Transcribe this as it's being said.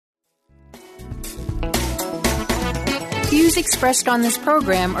views expressed on this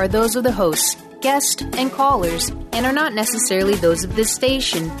program are those of the hosts, guests, and callers, and are not necessarily those of this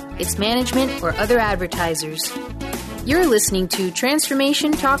station, its management, or other advertisers. You're listening to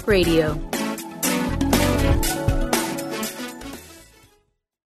Transformation Talk Radio.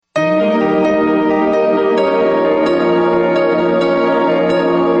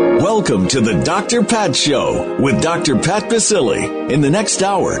 Welcome to the Dr. Pat Show with Dr. Pat Basile. In the next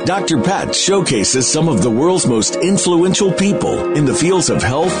hour, Dr. Pat showcases some of the world's most influential people in the fields of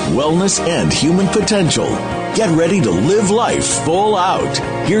health, wellness, and human potential. Get ready to live life full out.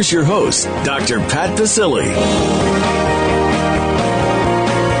 Here's your host, Dr. Pat Basile.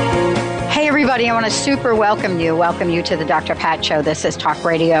 Hey everybody, I want to super welcome you to the Dr. Pat Show. This is Talk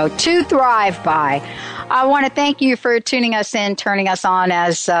Radio to Thrive By. I want to thank you for tuning us in, turning us on.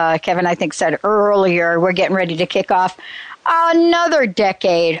 As Kevin, I think, said earlier, we're getting ready to kick off another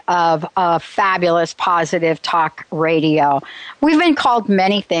decade of fabulous, positive talk radio. We've been called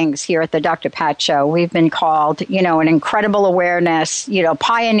many things here at the Dr. Pat Show. We've been called, an incredible awareness,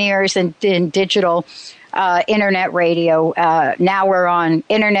 pioneers in digital internet radio. Now we're on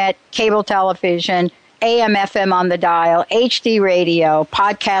internet, cable television, AM, FM on the dial, HD radio,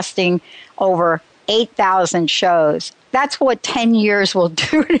 podcasting, over 8,000 shows. That's what 10 years will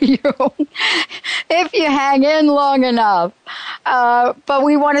do to you if you hang in long enough. But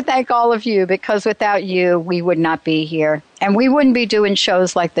we want to thank all of you, because without you, we would not be here. And we wouldn't be doing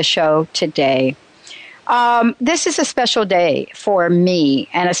shows like the show today. This is a special day for me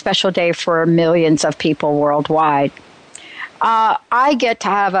and a special day for millions of people worldwide. I get to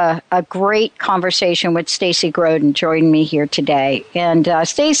have a great conversation with Staci Grodin joining me here today. And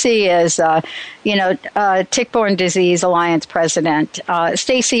Staci is, Tick-Borne Disease Alliance president.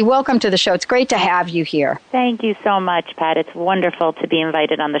 Staci, welcome to the show. It's great to have you here. Thank you so much, Pat. It's wonderful to be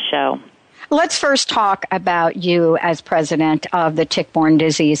invited on the show. Let's first talk about you as president of the Tick-Borne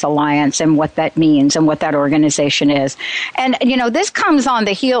Disease Alliance and what that means and what that organization is. And, this comes on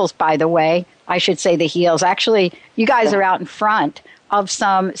the heels, by the way. I should say the heels. Actually, you guys are out in front of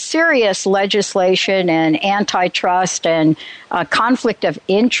some serious legislation and antitrust and conflict of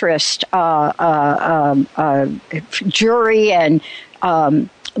interest jury and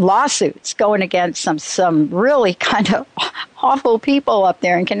lawsuits going against some really kind of awful people up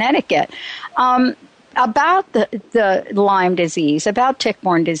there in Connecticut about the Lyme disease, about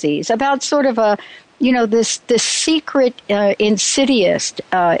tick-borne disease, about sort of this secret, insidious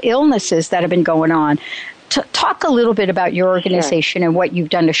illnesses that have been going on. Talk a little bit about your organization and what you've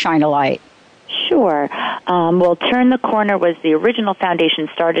done to shine a light. Sure. Well, Turn the Corner was the original foundation,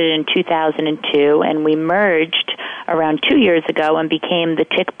 started in 2002, and we merged around 2 years ago and became the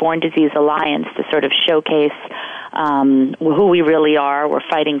Tick-Borne Disease Alliance to sort of showcase who we really are. We're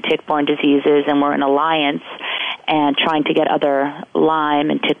fighting tick-borne diseases, and we're an alliance and trying to get other Lyme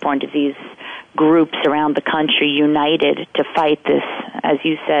and tick-borne disease groups around the country united to fight this, as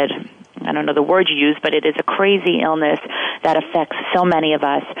you said, I don't know the word you use, but it is a crazy illness that affects so many of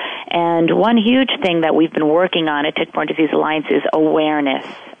us. And one huge thing that we've been working on at Tick-Borne Disease Alliance is awareness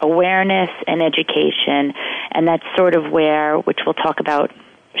and education. And that's sort of where, which we'll talk about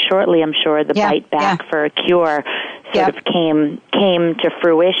shortly, I'm sure, the Bite Back for a Cure sort of came to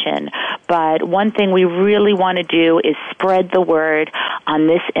fruition. But one thing we really want to do is spread the word on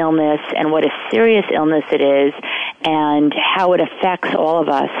this illness and what a serious illness it is and how it affects all of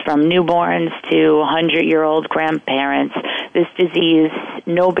us, from newborns to 100-year-old grandparents. This disease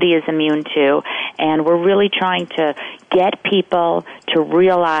nobody is immune to, and we're really trying to get people to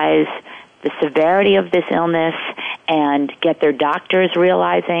realize the severity of this illness and get their doctors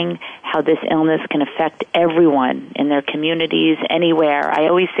realizing how this illness can affect everyone in their communities, anywhere. I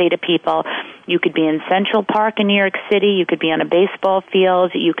always say to people, you could be in Central Park in New York City, you could be on a baseball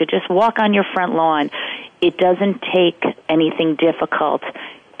field, you could just walk on your front lawn. It doesn't take anything difficult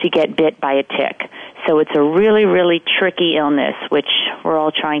to get bit by a tick. So it's a really, really tricky illness, which we're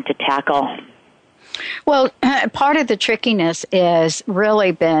all trying to tackle. Well, part of the trickiness is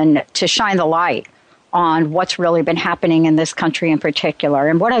really been to shine the light on what's really been happening in this country in particular.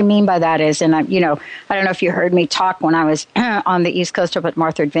 And what I mean by that is, and I don't know if you heard me talk when I was on the East Coast up at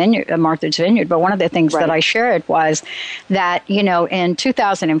Martha's Vineyard, but one of the things that I shared was that, in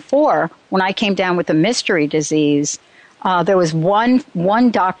 2004, when I came down with the mystery disease, there was one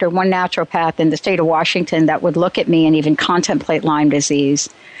doctor, one naturopath in the state of Washington that would look at me and even contemplate Lyme disease.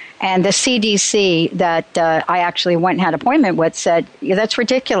 And the CDC that I actually went and had an appointment with said, that's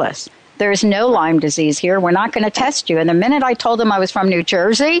ridiculous. There's no Lyme disease here. We're not going to test you. And the minute I told him I was from New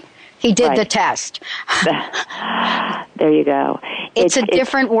Jersey, He did the test. There you go. It's a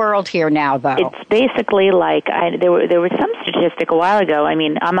different world here now, though. It's basically like there was some statistic a while ago. I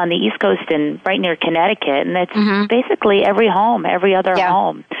mean, I'm on the East Coast and right near Connecticut, and it's basically every other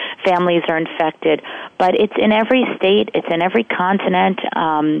home, families are infected. But it's in every state. It's in every continent.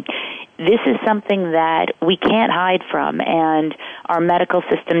 This is something that we can't hide from, and our medical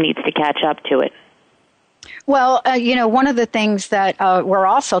system needs to catch up to it. Well, one of the things that we're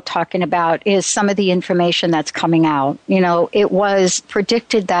also talking about is some of the information that's coming out. It was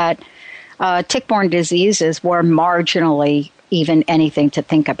predicted that tick-borne diseases were marginally even anything to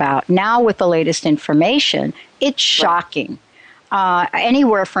think about. Now, with the latest information, it's shocking.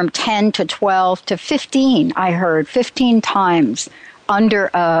 Anywhere from 10 to 12 to 15, I heard, 15 times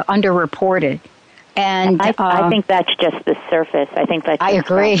underreported. And I think that's just the surface. I think that's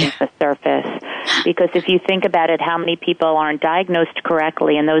just the surface. Because if you think about it, how many people aren't diagnosed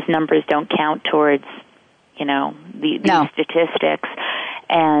correctly, and those numbers don't count towards, these statistics.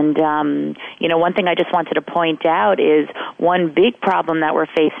 And, one thing I just wanted to point out is one big problem that we're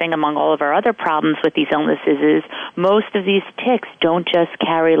facing among all of our other problems with these illnesses is most of these ticks don't just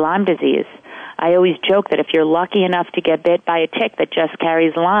carry Lyme disease. I always joke that if you're lucky enough to get bit by a tick that just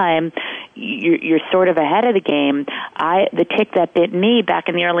carries Lyme, you're sort of ahead of the game. The tick that bit me back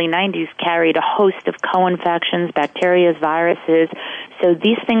in the early 90s carried a host of co-infections, bacteria, viruses. So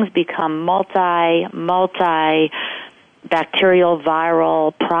these things become multi-bacterial,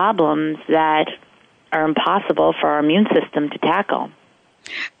 viral problems that are impossible for our immune system to tackle.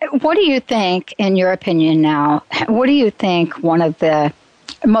 What do you think, in your opinion now, what do you think one of the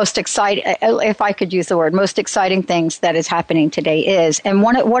most exciting, if I could use the word, most exciting things that is happening today is, and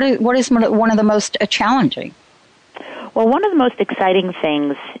what is one of the most challenging? Well, one of the most exciting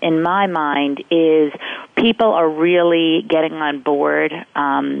things in my mind is people are really getting on board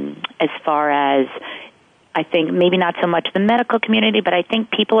as far as, I think, maybe not so much the medical community, but I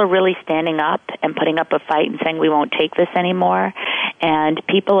think people are really standing up and putting up a fight and saying we won't take this anymore. And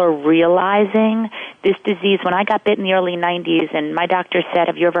people are realizing this disease. When I got bit in the early 90s and my doctor said,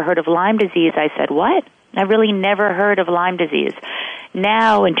 "Have you ever heard of Lyme disease?" I said, "What? I really never heard of Lyme disease."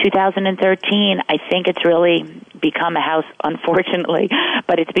 Now, in 2013, I think it's really become a unfortunately,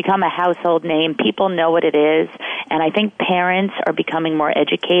 but it's become a household name. People know what it is, and I think parents are becoming more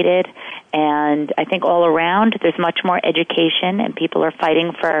educated, and I think all around there's much more education, and people are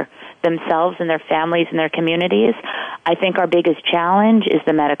fighting for themselves and their families and their communities. I think our biggest challenge is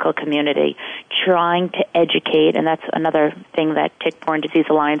the medical community, trying to educate, and that's another thing that Tick-Borne Disease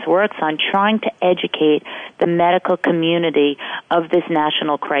Alliance works on, trying to educate the medical community of this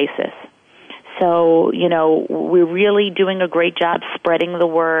national crisis. So, we're really doing a great job spreading the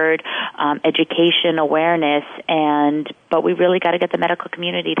word, education, awareness, but we really got to get the medical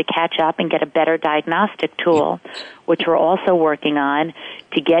community to catch up and get a better diagnostic tool, which we're also working on,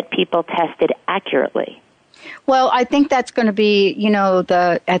 to get people tested accurately. Well, I think that's going to be,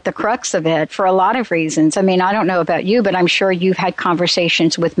 at the crux of it for a lot of reasons. I mean, I don't know about you, but I'm sure you've had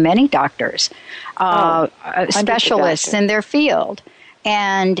conversations with many doctors, specialists in their field.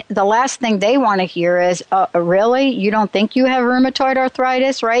 And the last thing they want to hear is, really? You don't think you have rheumatoid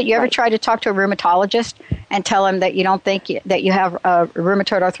arthritis, right? You ever try to talk to a rheumatologist and tell him that you don't think that you have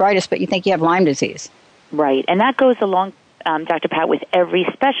rheumatoid arthritis, but you think you have Lyme disease? Right. And that goes along, Dr. Pat, with every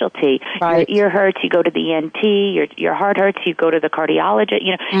specialty. Right. Your ear hurts, you go to the ENT. Your heart hurts, you go to the cardiologist.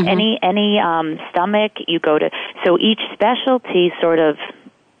 Any stomach, you go to. So each specialty sort of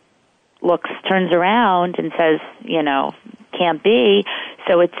turns around and says, can't be.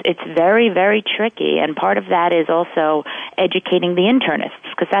 So it's very, very tricky. And part of that is also educating the internists,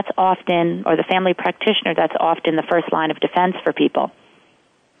 because that's often, or the family practitioner, that's often the first line of defense for people.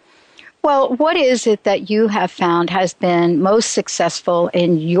 Well, what is it that you have found has been most successful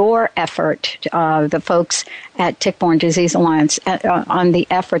in your effort, the folks at Tick-Borne Disease Alliance, on the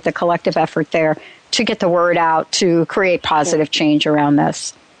effort, the collective effort there, to get the word out, to create positive change around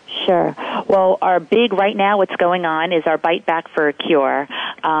this? Sure. Well, our big, right now what's going on is our Bite Back for a Cure,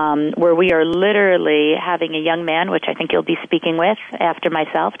 where we are literally having a young man, which I think you'll be speaking with after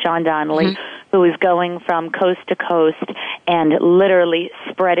myself, John Donnelly, who is going from coast to coast and literally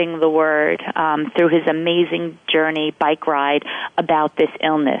spreading the word through his amazing journey, bike ride, about this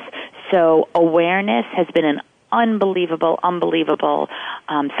illness. So awareness has been an unbelievable,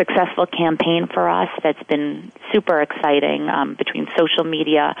 successful campaign for us that's been super exciting between social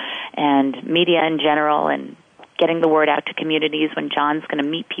media and media in general, and getting the word out to communities when John's going to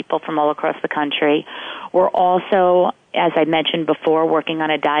meet people from all across the country. We're also as I mentioned before, working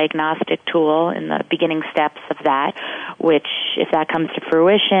on a diagnostic tool in the beginning steps of that, which, if that comes to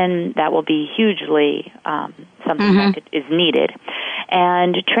fruition, that will be hugely something that is needed.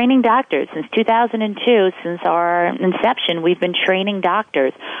 And training doctors. Since 2002, since our inception, we've been training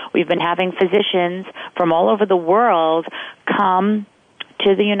doctors. We've been having physicians from all over the world come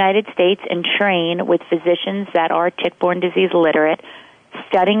to the United States and train with physicians that are tick-borne disease literate,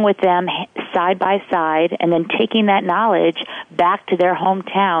 studying with them side by side, and then taking that knowledge back to their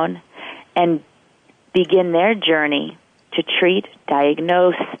hometown and begin their journey to treat,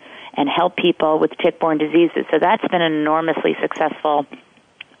 diagnose, and help people with tick-borne diseases. So that's been an enormously successful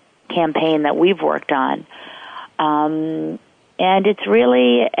campaign that we've worked on. And it's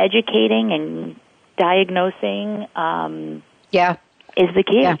really educating and diagnosing is the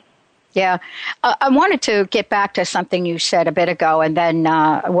key. Yeah. I wanted to get back to something you said a bit ago, and then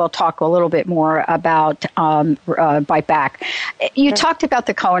we'll talk a little bit more about Bite Back. You talked about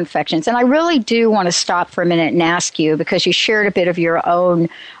the co-infections, and I really do want to stop for a minute and ask you, because you shared a bit of your own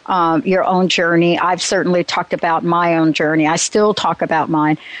journey. I've certainly talked about my own journey. I still talk about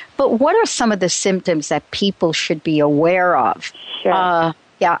mine. But what are some of the symptoms that people should be aware of? Sure.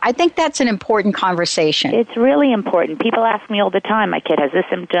 Yeah, I think that's an important conversation. It's really important. People ask me all the time, my kid has this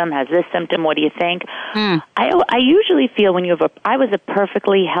symptom, what do you think? I usually feel I was a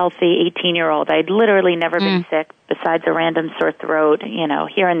perfectly healthy 18-year-old. I'd literally never been sick besides a random sore throat,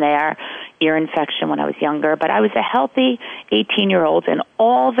 here and there, ear infection when I was younger. But I was a healthy 18-year-old, and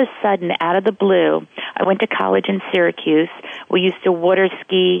all of a sudden, out of the blue, I went to college in Syracuse. We used to water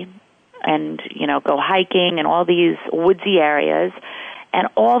ski and, go hiking in all these woodsy areas. And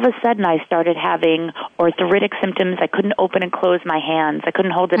all of a sudden, I started having arthritic symptoms. I couldn't open and close my hands. I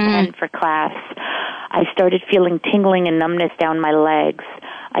couldn't hold a pen for class. I started feeling tingling and numbness down my legs.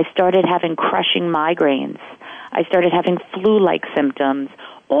 I started having crushing migraines. I started having flu-like symptoms.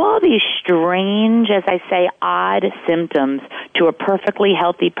 All these strange, as I say, odd symptoms to a perfectly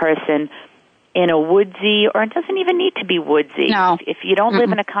healthy person in a woodsy, or it doesn't even need to be woodsy. No. If you don't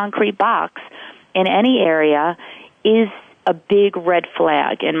live in a concrete box in any area, is a big red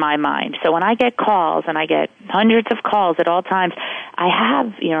flag in my mind. So when I get calls, and I get hundreds of calls at all times, I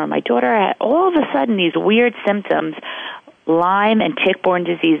have, my daughter had all of a sudden these weird symptoms. Lyme and tick-borne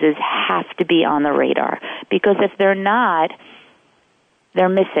diseases have to be on the radar, because if they're not, they're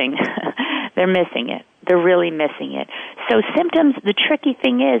missing. They're missing it. They're really missing it. So symptoms, the tricky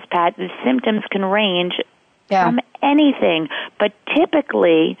thing is, Pat, the symptoms can range from anything, but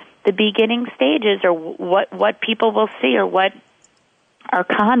typically the beginning stages are what people will see, or what are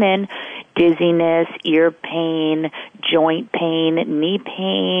common: dizziness, ear pain, joint pain, knee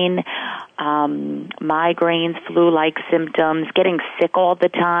pain, migraines, flu-like symptoms, getting sick all the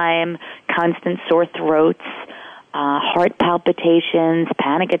time, constant sore throats, heart palpitations,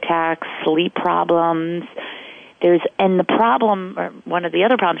 panic attacks, sleep problems. And the problem, or one of the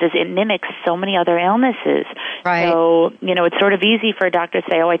other problems, is it mimics so many other illnesses. Right. So, it's sort of easy for a doctor to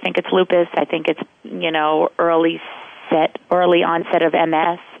say, I think it's lupus, I think it's, early onset of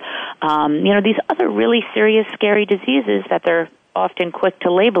MS. These other really serious, scary diseases that they're often quick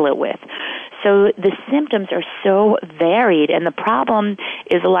to label it with. So the symptoms are so varied, and the problem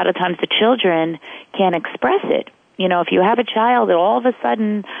is a lot of times the children can't express it. If you have a child that all of a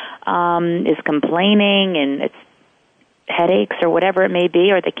sudden is complaining and it's headaches or whatever it may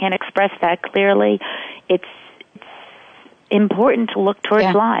be, or they can't express that clearly, it's important to look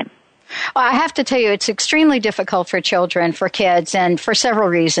towards Lyme. Well, I have to tell you, it's extremely difficult for children, for kids, and for several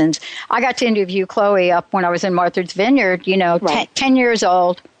reasons. I got to interview Chloe up when I was in Martha's Vineyard, 10 years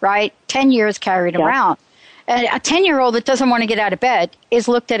old, right? 10 years carried around. And a 10-year-old that doesn't want to get out of bed is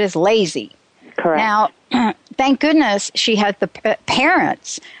looked at as lazy. Correct. Now, thank goodness she had the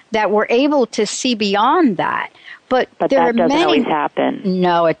parents that were able to see beyond that. But there that doesn't always happen.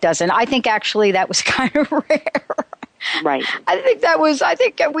 No, it doesn't. I think actually that was kind of rare. Right. I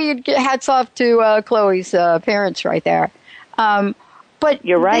think we hats off to Chloe's parents right there. But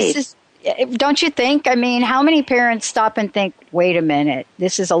you're right. Don't you think? I mean, how many parents stop and think, wait a minute,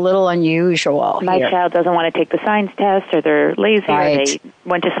 this is a little unusual My here. child doesn't want to take the science test, or they're lazy, or they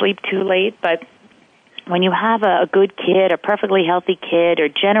went to sleep too late. But when you have a good kid, a perfectly healthy kid, or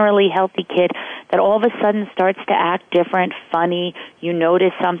generally healthy kid that all of a sudden starts to act different, funny, you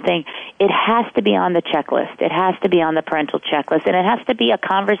notice something, it has to be on the checklist. It has to be on the parental checklist, and it has to be a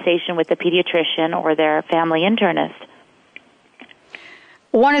conversation with the pediatrician or their family internist.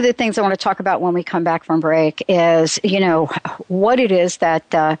 One of the things I want to talk about when we come back from break is, what it is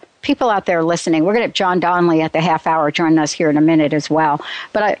that people out there listening, we're going to have John Donnelly at the half hour joining us here in a minute as well.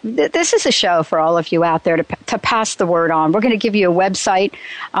 But this is a show for all of you out there to pass the word on. We're going to give you a website.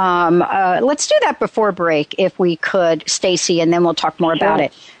 Let's do that before break, if we could, Staci, and then we'll talk more about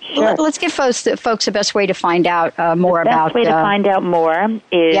it. Sure. Let's give folks the best way to find out more about. The best way to find out more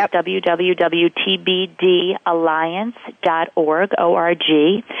is www.tbdalliance.org,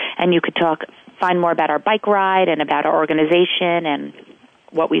 O-R-G, and you could find more about our bike ride and about our organization and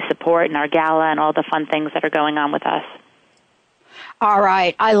what we support and our gala and all the fun things that are going on with us. All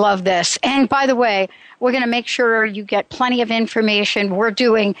right. I love this. And by the way, we're going to make sure you get plenty of information. We're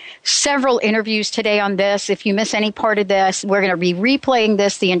doing several interviews today on this. If you miss any part of this, we're going to be replaying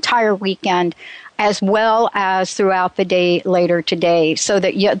this the entire weekend as well as throughout the day later today, so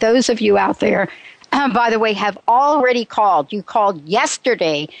that those of you out there, by the way, have already called. You called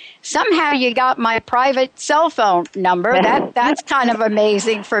yesterday. Somehow you got my private cell phone number. That's kind of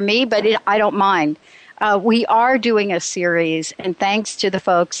amazing for me, but I don't mind. We are doing a series, and thanks to the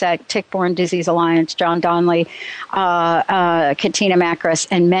folks at Tick-Borne Disease Alliance, John Donnelly, Katina Macris,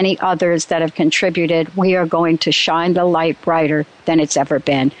 and many others that have contributed, we are going to shine the light brighter than it's ever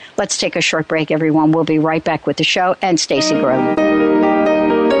been. Let's take a short break, everyone. We'll be right back with the show and Staci Grodin.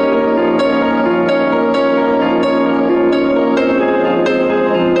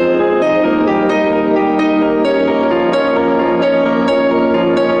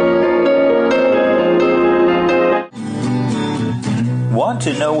 Want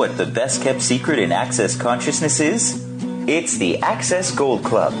to know what the best kept secret in Access Consciousness is? It's the Access Gold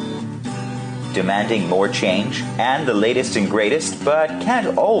Club. Demanding more change and the latest and greatest, but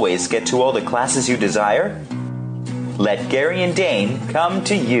can't always get to all the classes you desire? Let Gary and Dane come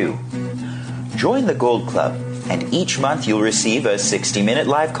to you. Join the Gold Club, and each month you'll receive a 60-minute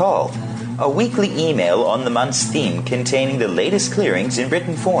live call, a weekly email on the month's theme containing the latest clearings in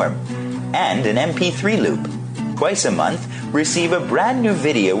written form, and an MP3 loop. Twice a month, receive a brand new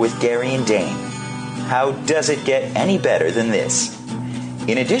video with Gary and Dane. How does it get any better than this?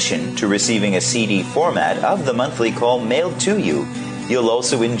 In addition to receiving a CD format of the monthly call mailed to you, you'll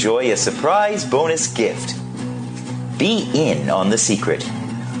also enjoy a surprise bonus gift. Be in on the secret.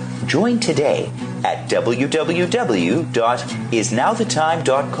 Join today at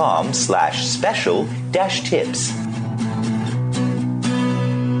www.isnowthetime.com/special-tips.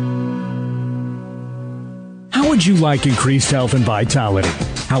 How would you like increased health and vitality?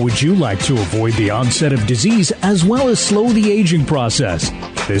 How would you like to avoid the onset of disease as well as slow the aging process?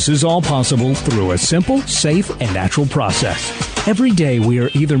 This is all possible through a simple, safe, and natural process. Every day we are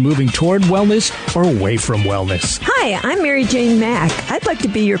either moving toward wellness or away from wellness. Hi, I'm Mary Jane Mack. I'd like to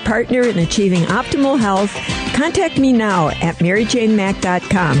be your partner in achieving optimal health. Contact me now at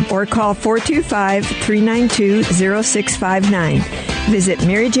maryjanemack.com or call 425-392-0659. Visit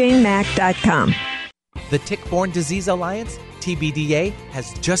maryjanemack.com. The Tick-Borne Disease Alliance, TBDA,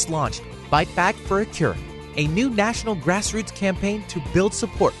 has just launched Fight Back for a Cure, a new national grassroots campaign to build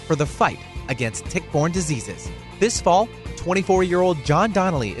support for the fight against tick-borne diseases. This fall, 24-year-old John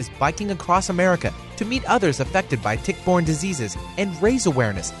Donnelly is biking across America to meet others affected by tick-borne diseases and raise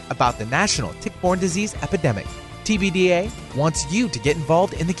awareness about the national tick-borne disease epidemic. TBDA wants you to get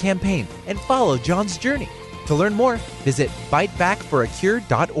involved in the campaign and follow John's journey. To learn more, visit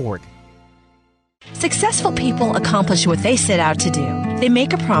fightbackforacure.org. Successful people accomplish what they set out to do. They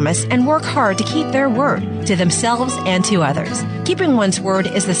make a promise and work hard to keep their word, to themselves and to others. Keeping one's word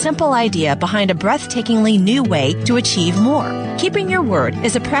is the simple idea behind a breathtakingly new way to achieve more. Keeping your word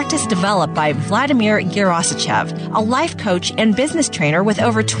is a practice developed by Vladimir Gerasichev, a life coach and business trainer with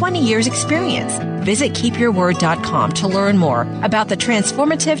over 20 years' experience. Visit keepyourword.com to learn more about the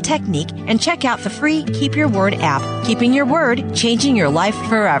transformative technique and check out the free Keep Your Word app. Keeping your word, changing your life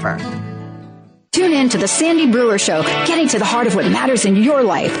forever. Tune in to the Sandy Brewer Show, getting to the heart of what matters in your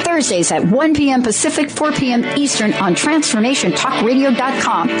life. Thursdays at 1 p.m. Pacific, 4 p.m. Eastern on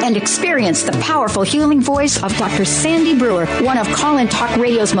TransformationTalkRadio.com, and experience the powerful healing voice of Dr. Sandy Brewer, one of Call-In Talk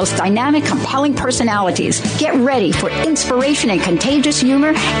Radio's most dynamic, compelling personalities. Get ready for inspiration and contagious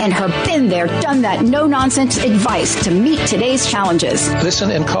humor and her been there, done that, no-nonsense advice to meet today's challenges. Listen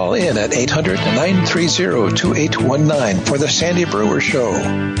and call in at 800-930-2819 for the Sandy Brewer Show.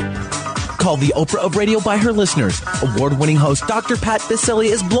 Called the Oprah of radio by her listeners, award-winning host Dr. Pat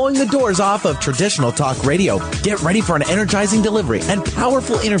Baccili is blowing the doors off of traditional talk radio. Get ready for an energizing delivery and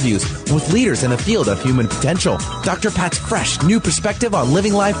powerful interviews with leaders in the field of human potential. Dr. Pat's fresh, new perspective on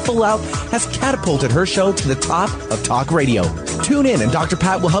living life full out has catapulted her show to the top of talk radio. Tune in and Dr.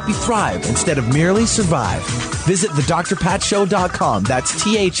 Pat will help you thrive instead of merely survive. Visit thedrpatshow.com. That's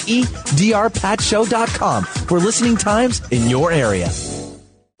THEDRPatshow.com for listening times in your area.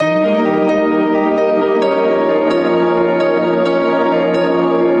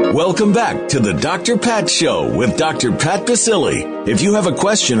 Welcome back to the Dr. Pat Show with Dr. Pat Basile. If you have a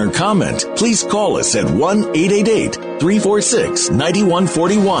question or comment, please call us at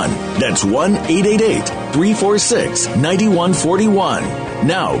 1-888-346-9141. That's 1-888-346-9141.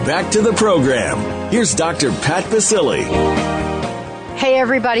 Now, back to the program. Here's Dr. Pat Basile. Hey,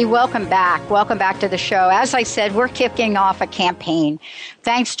 everybody, welcome back. Welcome back to the show. As I said, we're kicking off a campaign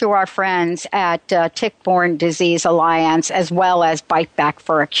thanks to our friends at Tick-Borne Disease Alliance, as well as Bite Back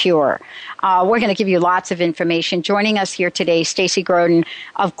for a Cure. We're going to give you lots of information. Joining us here today, Staci Grodin,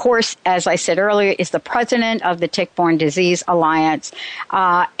 of course, as I said earlier, is the president of the Tick-Borne Disease Alliance.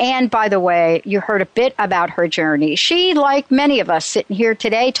 And by the way, you heard a bit about her journey. She, like many of us sitting here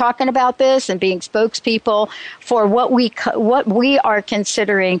today talking about this and being spokespeople for what we are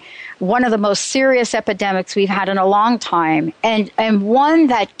considering one of the most serious epidemics we've had in a long time, and one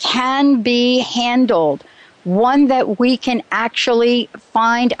that can be handled, one that we can actually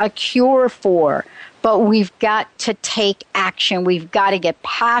find a cure for. But we've got to take action. We've got to get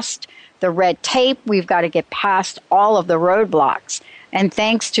past the red tape. We've got to get past all of the roadblocks. And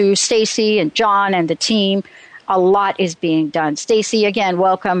thanks to Staci and John and the team, a lot is being done. Staci, again,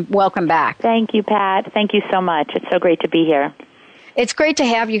 welcome back. Thank you, Pat. Thank you so much. It's so great to be here. It's great to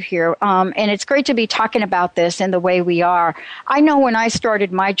have you here, and it's great to be talking about this in the way we are. I know when I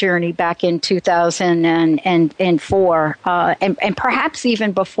started my journey back in 2004, and perhaps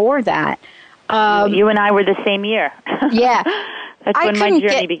even before that. You and I were the same year. Yeah. That's when my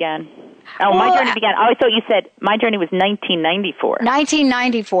journey began. Oh, my journey began. Oh, I thought you said my journey was 1994.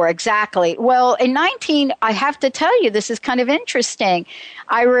 1994, exactly. Well, I have to tell you, this is kind of interesting.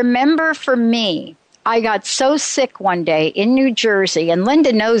 I remember for me, I got so sick one day in New Jersey, and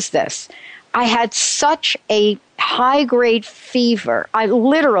Linda knows this. I had such a high-grade fever. I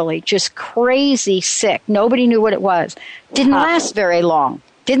literally just crazy sick. Nobody knew what it was. Didn't last very long.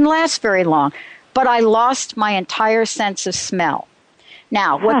 But I lost my entire sense of smell.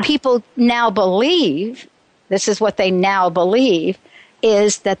 Now, what people now believe, this is what they now believe,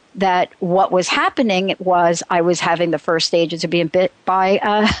 is that what was happening was I was having the first stages of being bit by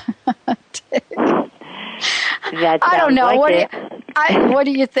a tick. I don't know. What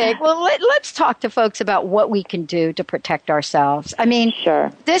do you think? Well, let's talk to folks about what we can do to protect ourselves. I mean,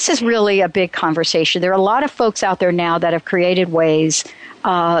 sure. This is really a big conversation. There are a lot of folks out there now that have created ways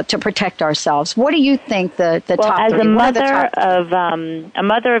to protect ourselves. What do you think the top as three? a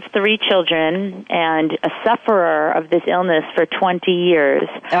mother of 3 children and a sufferer of this illness for 20 years,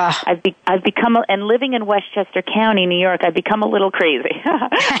 I've become and living in Westchester County, New York, I've become a little crazy.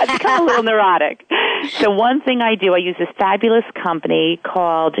 I've become a little neurotic. So one thing I do, I use this fabulous company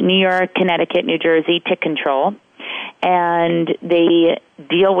called New York, Connecticut, New Jersey Tick Control. And they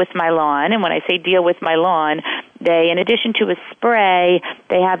deal with my lawn. And when I say deal with my lawn, they, in addition to a spray,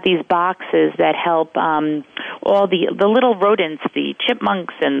 they have these boxes that help all the little rodents, the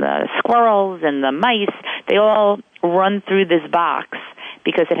chipmunks and the squirrels and the mice, they all run through this box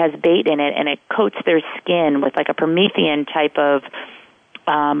because it has bait in it, and it coats their skin with like a Promethean type of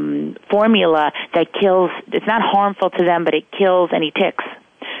formula that kills, it's not harmful to them, but it kills any ticks.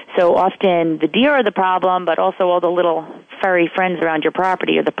 So often the deer are the problem, but also all the little furry friends around your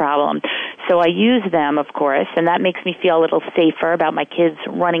property are the problem. So I use them, of course, and that makes me feel a little safer about my kids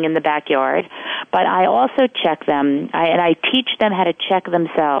running in the backyard. But I also check them, and I teach them how to check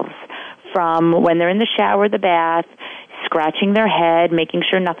themselves from when they're in the shower, the bath, scratching their head, making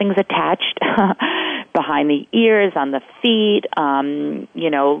sure nothing's attached behind the ears, on the feet,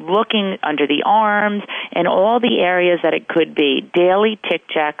 looking under the arms, and all the areas that it could be. Daily tick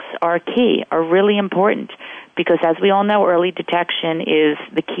checks are key, are really important, because as we all know, early detection is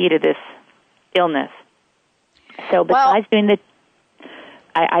the key to this illness. So besides doing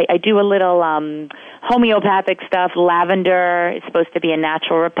I do a little homeopathic stuff. Lavender is supposed to be a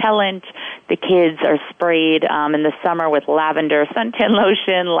natural repellent. The kids are sprayed in the summer with lavender suntan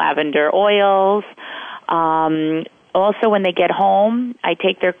lotion, lavender oils. Also, when they get home, I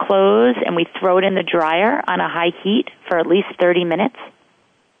take their clothes and we throw it in the dryer on a high heat for at least 30 minutes.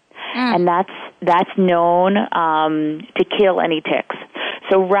 And that's known to kill any ticks.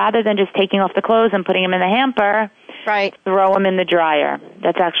 So rather than just taking off the clothes and putting them in the hamper, right, throw them in the dryer.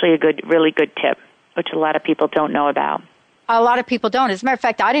 That's actually a really good tip, which a lot of people don't know about. A lot of people don't. As a matter of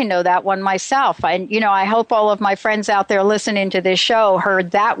fact, I didn't know that one myself. And, I hope all of my friends out there listening to this show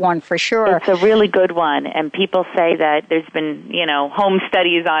heard that one for sure. It's a really good one. And people say that there's been, home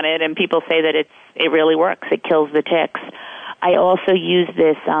studies on it, and people say that it really works. It kills the ticks. I also use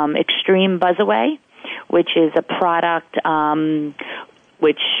this Extreme Buzz Away, which is a product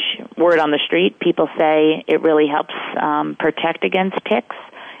which, word on the street, people say it really helps protect against ticks.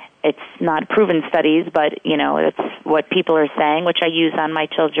 It's not proven studies, but, it's what people are saying, which I use on my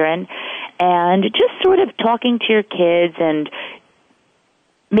children. And just sort of talking to your kids and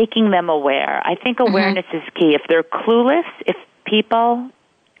making them aware. I think awareness is key. If they're clueless, if people,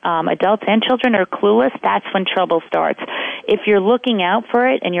 adults and children, are clueless, that's when trouble starts. If you're looking out for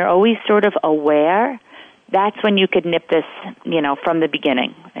it and you're always sort of aware, that's when you could nip this, from the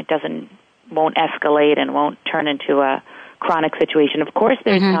beginning. It won't escalate and won't turn into a chronic situation. Of course,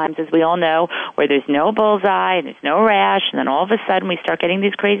 there's times, as we all know, where there's no bullseye and there's no rash, and then all of a sudden we start getting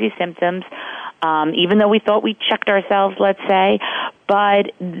these crazy symptoms, even though we thought we checked ourselves, let's say.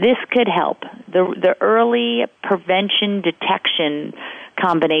 But this could help. The early prevention detection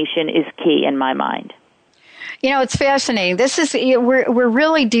combination is key in my mind. It's fascinating. We're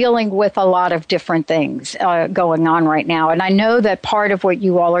really dealing with a lot of different things going on right now. And I know that part of what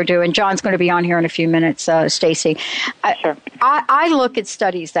you all are doing, John's going to be on here in a few minutes, Staci. Sure. I look at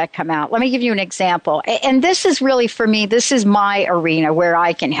studies that come out. Let me give you an example. And this is really, for me, this is my arena where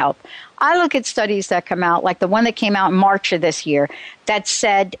I can help. I look at studies that come out, like the one that came out in March of this year, that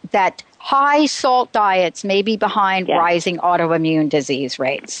said that high salt diets may be behind rising autoimmune disease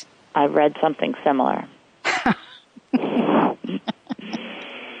rates. I read something similar.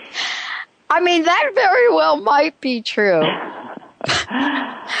 I mean, that very well might be true.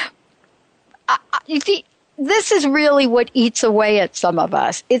 You see, this is really what eats away at some of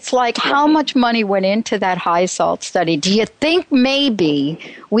us. It's like, how much money went into that high salt study? Do you think maybe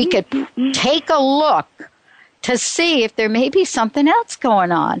we could take a look to see if there may be something else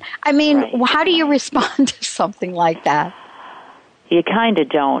going on? I mean, how do you respond to something like that? You kind of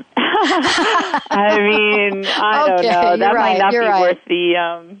don't. I mean, I don't know. That might not be worth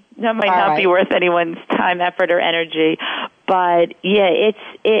that might not be worth anyone's time, effort, or energy. But yeah,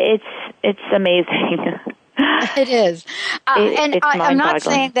 it's amazing. It is. And I'm not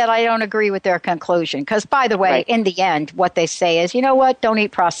saying that I don't agree with their conclusion, because, by the way, in the end, what they say is, you know what, don't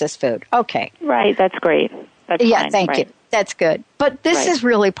eat processed food. Okay. Right, that's great. That's fine. Thank you. That's good. But this is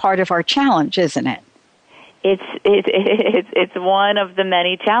really part of our challenge, isn't it? It's one of the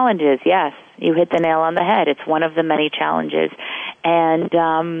many challenges. Yes, you hit the nail on the head. It's one of the many challenges, and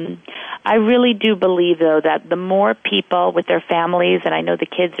I really do believe, though, that the more people with their families, and I know the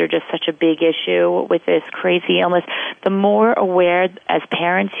kids are just such a big issue with this crazy illness, the more aware as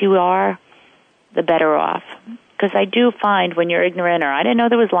parents you are, the better off. Because I do find when you're ignorant, or I didn't know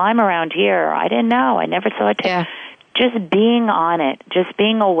there was Lyme around here, or I didn't know, I never saw it. Just being on it, just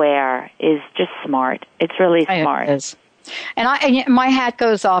being aware is just smart. It's really smart. It is. And my hat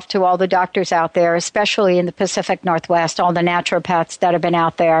goes off to all the doctors out there, especially in the Pacific Northwest, all the naturopaths that have been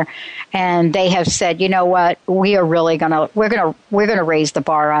out there, and they have said, you know what, we are really we're gonna raise the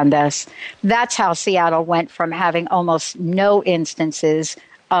bar on this. That's how Seattle went from having almost no instances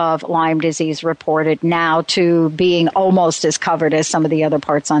of Lyme disease reported now to being almost as covered as some of the other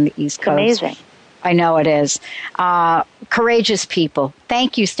parts on the East Coast. Amazing. I know it is. Courageous people.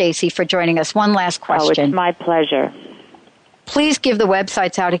 Thank you, Staci, for joining us. One last question. Oh, it's my pleasure. Please give the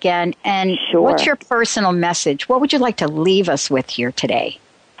websites out again. And what's your personal message? What would you like to leave us with here today?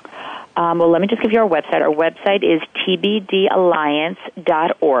 Well, let me just give you our website. Our website is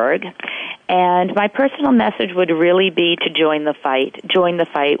tbdalliance.org. And my personal message would really be to join the fight. Join the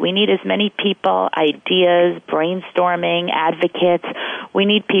fight. We need as many people, ideas, brainstorming, advocates. We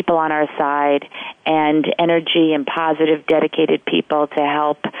need people on our side and energy and positive, dedicated people to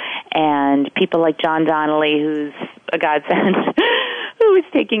help. And people like John Donnelly, who's a godsend, who is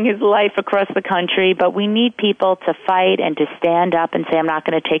taking his life across the country. But we need people to fight and to stand up and say, I'm not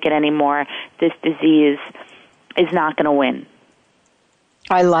going to take it anymore. This disease is not going to win.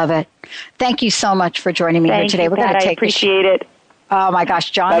 I love it. Thank you so much for joining me here today. We're going to take I appreciate it. Oh, my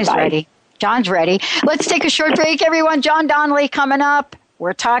gosh. John is ready. John's ready. Let's take a short break, everyone. John Donnelly coming up.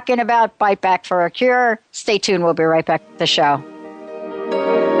 We're talking about Bite Back for a Cure. Stay tuned. We'll be right back to the show.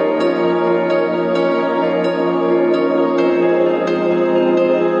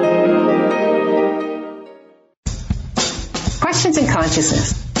 Questions in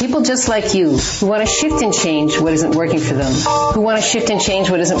consciousness. People just like you who want to shift and change what isn't working for them, who want to shift and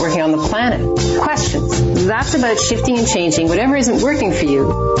change what isn't working on the planet. Questions. That's about shifting and changing whatever isn't working for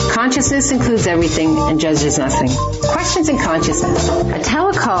you. Consciousness includes everything and judges nothing. Questions in Consciousness. A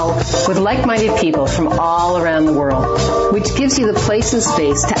telecall with like-minded people from all around the world, which gives you the place and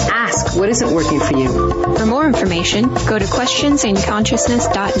space to ask what isn't working for you. For more information, go to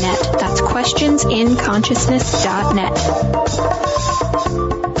questionsinconsciousness.net. That's questionsinconsciousness.net.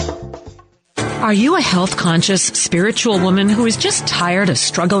 Are you a health-conscious, spiritual woman who is just tired of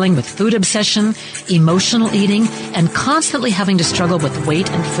struggling with food obsession, emotional eating, and constantly having to struggle with weight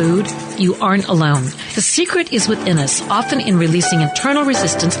and food? You aren't alone. The secret is within us, often in releasing internal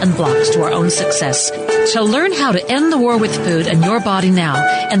resistance and blocks to our own success. To learn how to end the war with food and your body now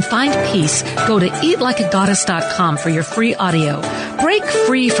and find peace, go to eatlikeagoddess.com for your free audio. Break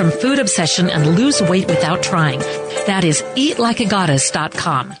free from food obsession and lose weight without trying. That is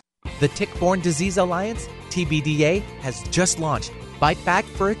eatlikeagoddess.com. The Tick-Borne Disease Alliance, TBDA, has just launched Bite Back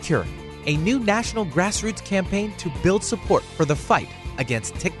for a Cure, a new national grassroots campaign to build support for the fight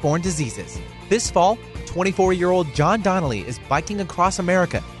against tick-borne diseases. This fall, 24-year-old John Donnelly is biking across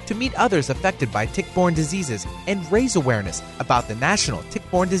America to meet others affected by tick-borne diseases and raise awareness about the national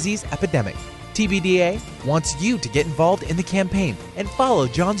tick-borne disease epidemic. TBDA wants you to get involved in the campaign and follow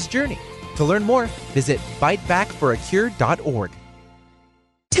John's journey. To learn more, visit bitebackforacure.org.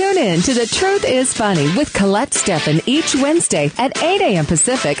 Tune in to The Truth is Funny with Colette Steffen each Wednesday at 8 a.m.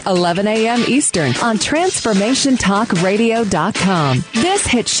 Pacific, 11 a.m. Eastern on TransformationTalkRadio.com. This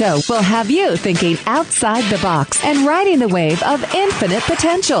hit show will have you thinking outside the box and riding the wave of infinite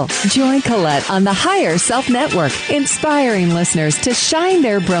potential. Join Colette on the Higher Self Network, inspiring listeners to shine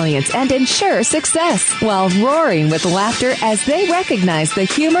their brilliance and ensure success while roaring with laughter as they recognize the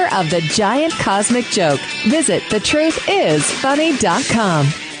humor of the giant cosmic joke. Visit thetruthisfunny.com.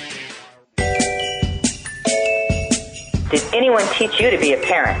 Did anyone teach you to be a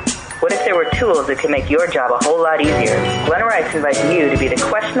parent? What if there were tools that could make your job a whole lot easier? Glenn Rice invites you to be the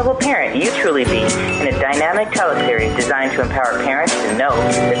questionable parent you truly be in a dynamic teleseries designed to empower parents to know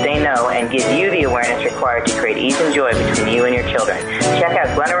that they know and give you the awareness required to create ease and joy between you and your children. Check out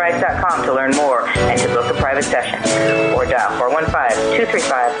glenrice.com to learn more and to book a private session. Or dial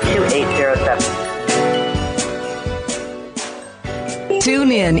 415-235-2807.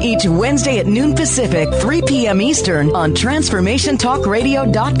 Tune in each Wednesday at noon Pacific, 3 p.m. Eastern on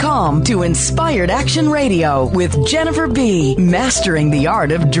TransformationTalkRadio.com to Inspired Action Radio with Jennifer B. Mastering the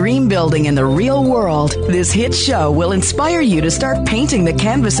art of dream building in the real world. This hit show will inspire you to start painting the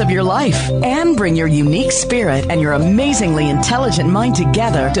canvas of your life and bring your unique spirit and your amazingly intelligent mind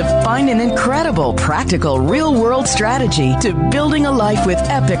together to find an incredible, practical, real-world strategy to building a life with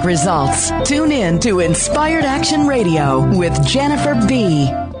epic results. Tune in to Inspired Action Radio with Jennifer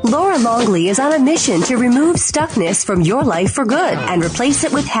B. Laura Longley is on a mission to remove stuckness from your life for good and replace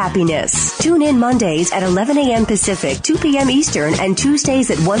it with happiness. Tune in Mondays at 11 a.m. Pacific, 2 p.m. Eastern, and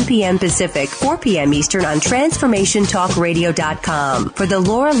Tuesdays at 1 p.m. Pacific, 4 p.m. Eastern on TransformationTalkRadio.com for The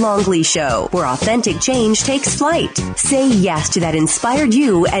Laura Longley Show, where authentic change takes flight. Say yes to that inspired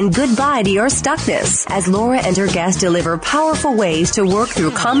you and goodbye to your stuckness as Laura and her guests deliver powerful ways to work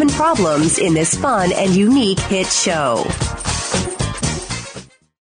through common problems in this fun and unique hit show.